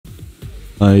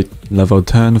Level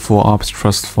 10 for Ops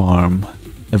Trustfarm.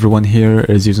 Everyone here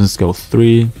is using skill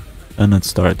 3, and let's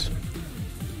start.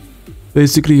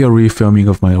 Basically a refilming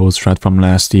of my old strat from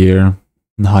last year.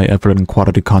 High effort and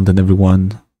quality content,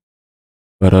 everyone.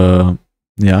 But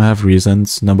yeah, I have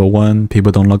reasons. Number one,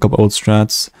 people don't look up old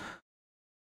strats.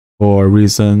 For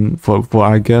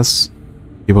I guess,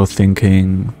 people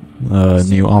thinking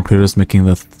new operators making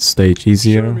the stage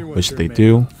easier, which they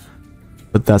do.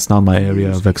 But that's not my area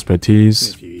of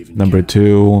expertise. Number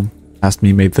two,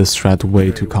 me made this strat way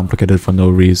too complicated for no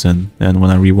reason, and when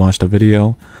I rewatched the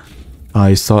video,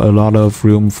 I saw a lot of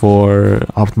room for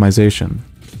optimization.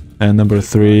 And number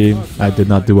three, I did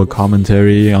not do a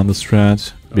commentary on the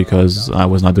strat because I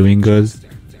was not doing good.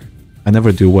 I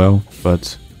never do well,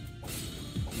 but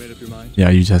yeah,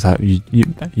 you just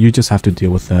have to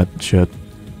deal with that shit.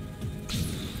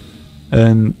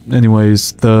 And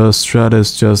anyways, the strat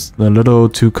is just a little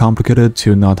too complicated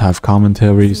to not have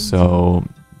commentary, so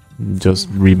just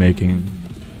remaking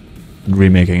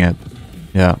it.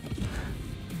 Yeah.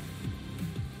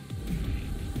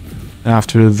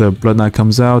 After the Blood Knight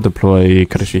comes out, deploy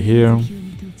Kadeshi here.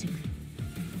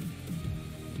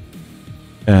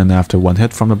 And after one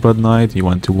hit from the Blood Knight, you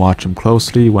want to watch him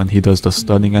closely when he does the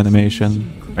stunning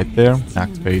animation right there.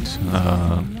 Activate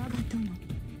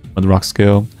Mudrock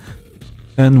skill.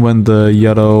 And when the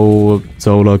yellow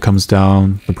Zola comes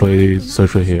down, deploy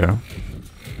Searcher here.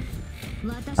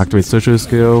 Activate Searcher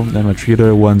skill and retreat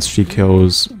her once she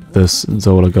kills this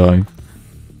Zola guy.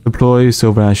 Deploy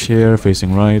Silver Ash here,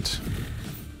 facing right.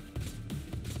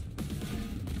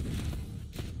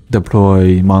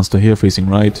 Deploy Monster here, facing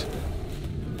right.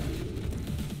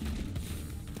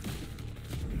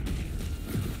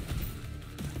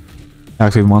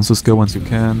 Activate Monster skill once you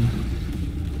can.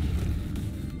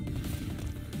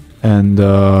 And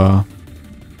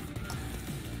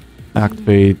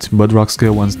activate Mudrock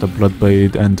skill once the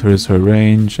Bloodblade enters her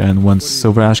range, and once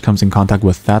Silver Ash comes in contact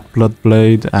with that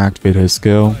Bloodblade, activate his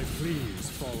skill.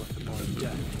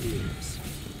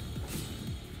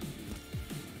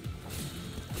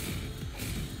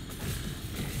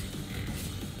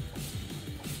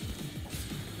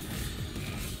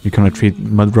 You can retreat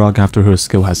Mudrock after her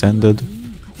skill has ended.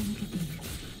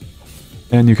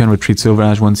 And you can retreat Silver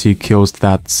Ash once he kills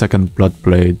that second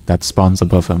Bloodblade that spawns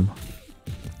above him.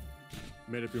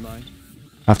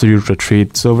 After you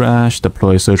retreat Silver Ash,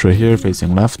 deploy Searcher here,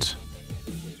 facing left.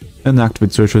 And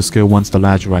activate Searcher skill once the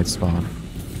Lazurites spawn.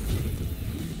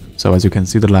 So as you can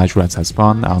see, the Lazurites have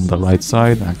spawned on the right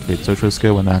side. Activate Searcher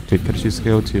skill and activate Kadeshi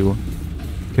skill to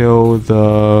kill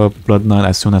the Blood Knight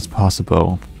as soon as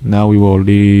possible. Now we will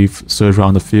leave Searcher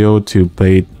on the field to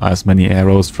bait as many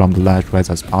arrows from the Lazurites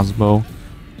as possible.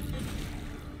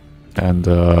 And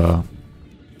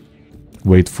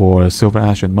wait for Silver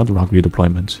Ash and Mudrock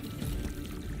redeployment.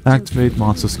 Activate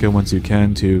Monster skill once you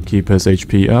can to keep his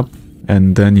HP up,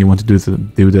 and then you want to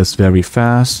do this very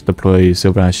fast. Deploy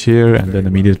Silver Ash here, and then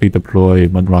immediately deploy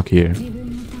Mudrock here.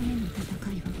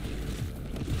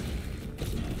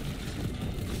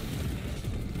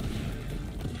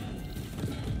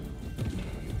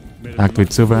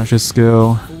 Activate Silver Ash's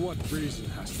skill.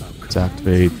 Let's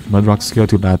activate Mudrock's skill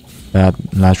to let that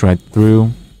Lazurite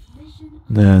through.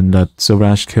 Then let Silver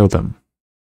Ash kill them.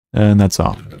 And that's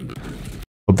all.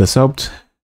 Hope this helped.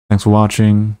 Thanks for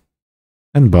watching.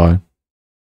 And bye.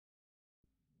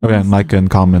 Okay, like and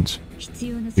comment.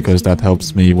 Because that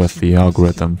helps me with the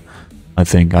algorithm. I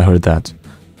think I heard that.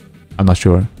 I'm not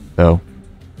sure, though.